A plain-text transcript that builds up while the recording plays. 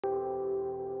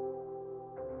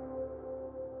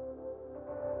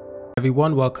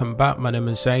Everyone, welcome back. My name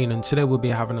is Zane and today we'll be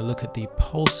having a look at the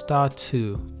Polestar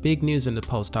 2. Big news in the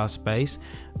Polestar space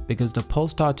because the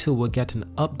Polestar 2 will get an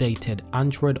updated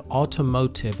Android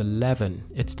Automotive 11.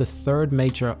 It's the third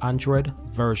major Android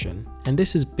version, and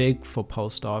this is big for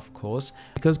Polestar, of course.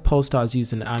 Because Polestar is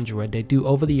using Android, they do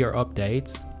over-the-year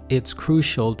updates. It's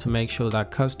crucial to make sure that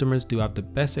customers do have the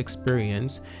best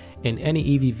experience in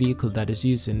any EV vehicle that is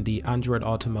using the Android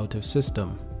Automotive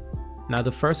system. Now,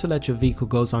 the first electric vehicle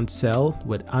goes on sale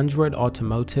with Android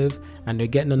Automotive, and they're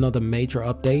getting another major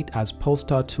update as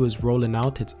Polestar 2 is rolling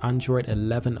out its Android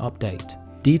 11 update.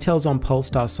 Details on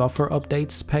Polestar software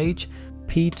updates page.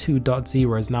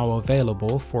 P2.0 is now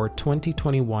available for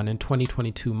 2021 and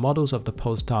 2022 models of the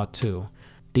Polestar 2.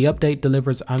 The update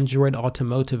delivers Android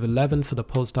Automotive 11 for the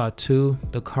Polestar 2,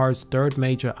 the car's third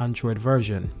major Android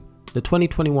version. The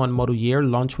 2021 model year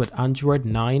launched with Android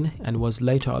 9 and was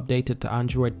later updated to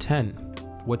Android 10.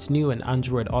 What's new in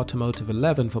Android Automotive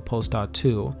 11 for Polestar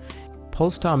 2?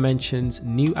 Polestar mentions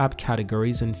new app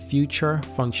categories and future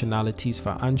functionalities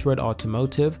for Android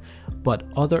Automotive, but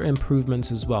other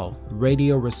improvements as well.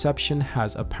 Radio reception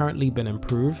has apparently been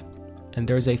improved, and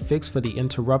there's a fix for the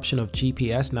interruption of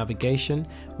GPS navigation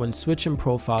when switching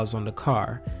profiles on the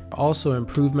car. Also,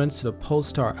 improvements to the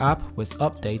Polestar app with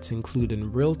updates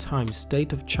including real-time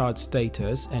state of charge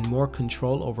status and more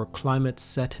control over climate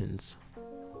settings.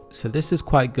 So this is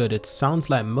quite good. It sounds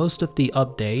like most of the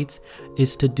updates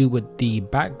is to do with the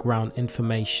background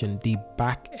information, the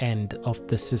back end of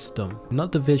the system,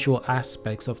 not the visual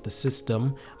aspects of the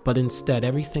system, but instead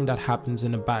everything that happens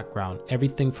in the background,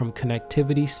 everything from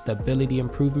connectivity, stability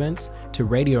improvements to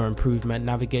radio improvement,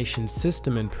 navigation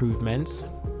system improvements,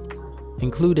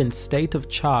 including state of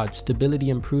charge, stability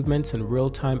improvements, and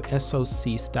real-time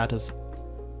SoC status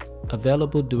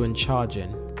available during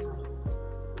charging.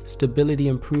 Stability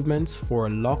improvements for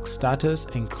lock status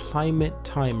and climate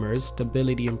timers,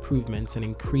 stability improvements, and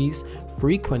increased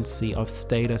frequency of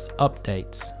status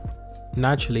updates.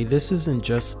 Naturally, this isn't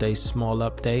just a small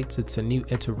update, it's a new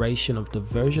iteration of the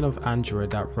version of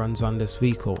Android that runs on this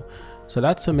vehicle. So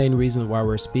that's the main reason why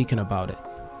we're speaking about it.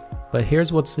 But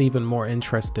here's what's even more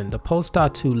interesting. The Polestar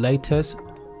 2 latest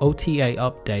OTA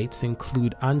updates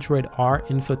include Android R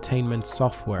infotainment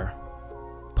software.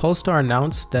 Polestar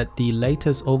announced that the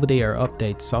latest over-the-air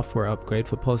update software upgrade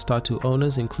for Polestar 2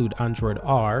 owners include Android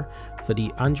R for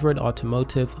the Android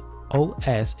Automotive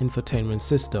OS infotainment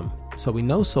system. So we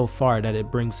know so far that it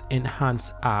brings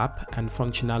enhanced app and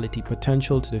functionality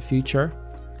potential to the future.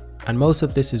 And most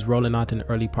of this is rolling out in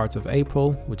early parts of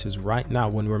April, which is right now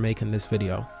when we're making this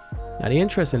video. Now, the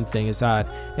interesting thing is that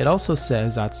it also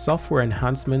says that software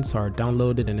enhancements are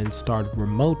downloaded and installed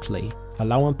remotely,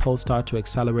 allowing Polestar to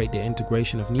accelerate the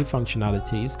integration of new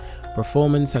functionalities,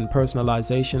 performance, and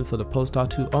personalization for the Polestar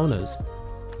 2 owners.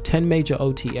 10 major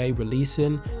OTA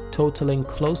releasing, totaling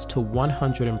close to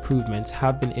 100 improvements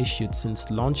have been issued since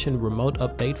launching remote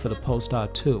update for the Polestar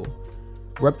 2,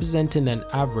 representing an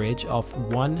average of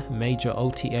one major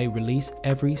OTA release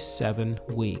every 7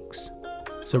 weeks.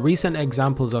 So recent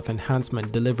examples of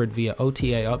enhancement delivered via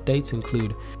OTA updates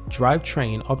include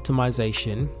drivetrain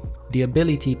optimization, the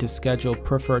ability to schedule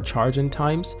preferred charging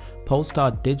times,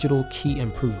 Polestar digital key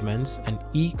improvements, and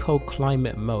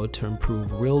eco-climate mode to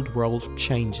improve real-world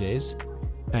changes,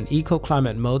 and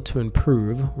eco-climate mode to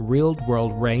improve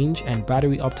real-world range and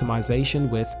battery optimization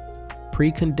with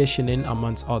preconditioning,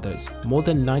 amongst others. More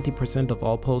than 90% of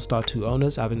all Polestar 2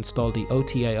 owners have installed the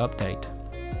OTA update.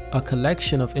 A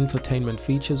collection of infotainment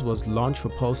features was launched for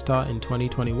Polestar in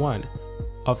 2021.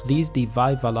 Of these, the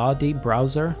Vivaldi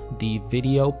browser, the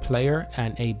video player,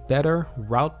 and a better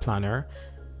route planner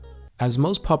as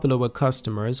most popular with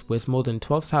customers, with more than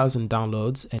 12,000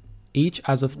 downloads each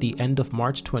as of the end of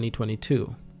March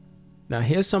 2022. Now,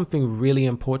 here's something really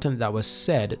important that was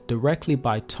said directly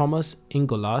by Thomas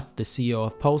Ingoloth, the CEO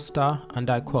of Polestar, and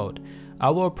I quote,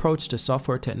 "Our approach to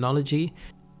software technology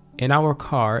in our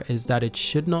car is that it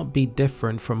should not be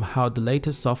different from how the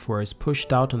latest software is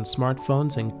pushed out on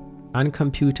smartphones and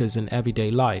computers in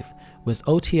everyday life. With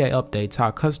OTA updates,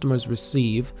 our customers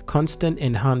receive constant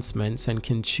enhancements and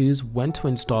can choose when to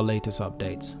install latest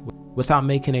updates. Without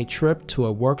making a trip to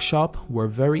a workshop, we're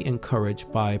very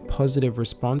encouraged by positive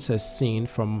response as seen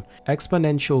from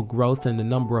exponential growth in the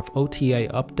number of OTA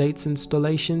updates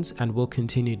installations and will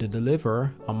continue to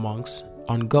deliver amongst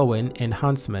ongoing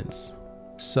enhancements."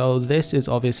 So this is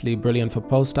obviously brilliant for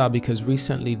Polestar because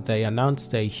recently they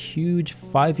announced a huge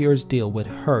 5-year deal with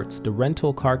Hertz, the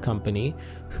rental car company,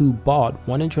 who bought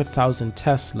 100,000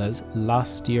 Teslas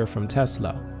last year from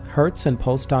Tesla. Hertz and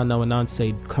Polestar now announced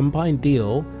a combined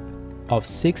deal of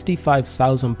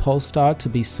 65,000 Polestar to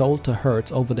be sold to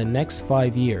Hertz over the next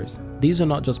 5 years. These are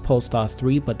not just Polestar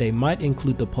 3, but they might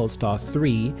include the Polestar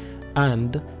 3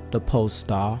 and the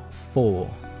Polestar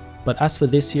 4. But as for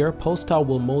this year, Polestar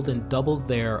will more than double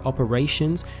their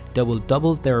operations. They will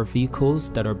double their vehicles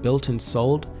that are built and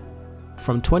sold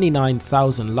from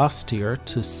 29,000 last year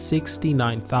to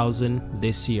 69,000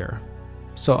 this year.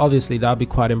 So obviously that'll be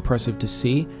quite impressive to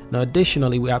see. Now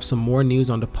additionally, we have some more news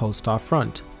on the Polestar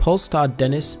front. Polestar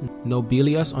Dennis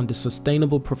Nobilius on the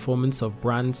sustainable performance of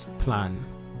brand's plan.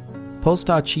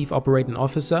 Polestar Chief Operating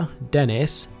Officer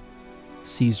Dennis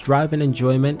sees driving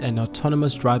enjoyment and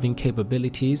autonomous driving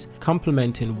capabilities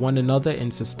complementing one another in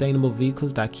sustainable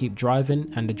vehicles that keep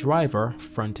driving and the driver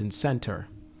front and center.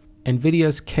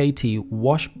 NVIDIA's Katie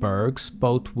Washberg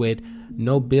spoke with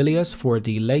Nobilius for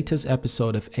the latest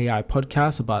episode of AI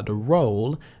Podcast about the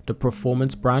role the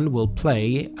performance brand will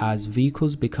play as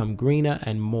vehicles become greener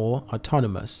and more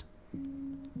autonomous.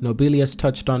 Nobilius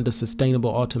touched on the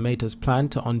Sustainable Automator's plan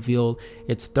to unveil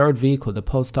its third vehicle, the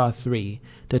Polestar 3.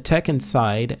 The tech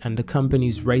inside and the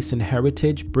company's racing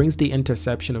heritage brings the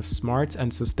intersection of smarts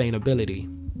and sustainability.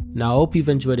 Now I hope you've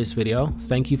enjoyed this video.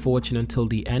 Thank you for watching until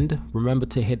the end. Remember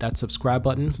to hit that subscribe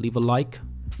button, leave a like.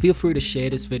 Feel free to share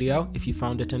this video if you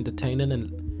found it entertaining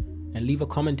and leave a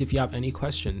comment if you have any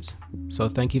questions. So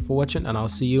thank you for watching and I'll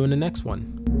see you in the next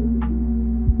one.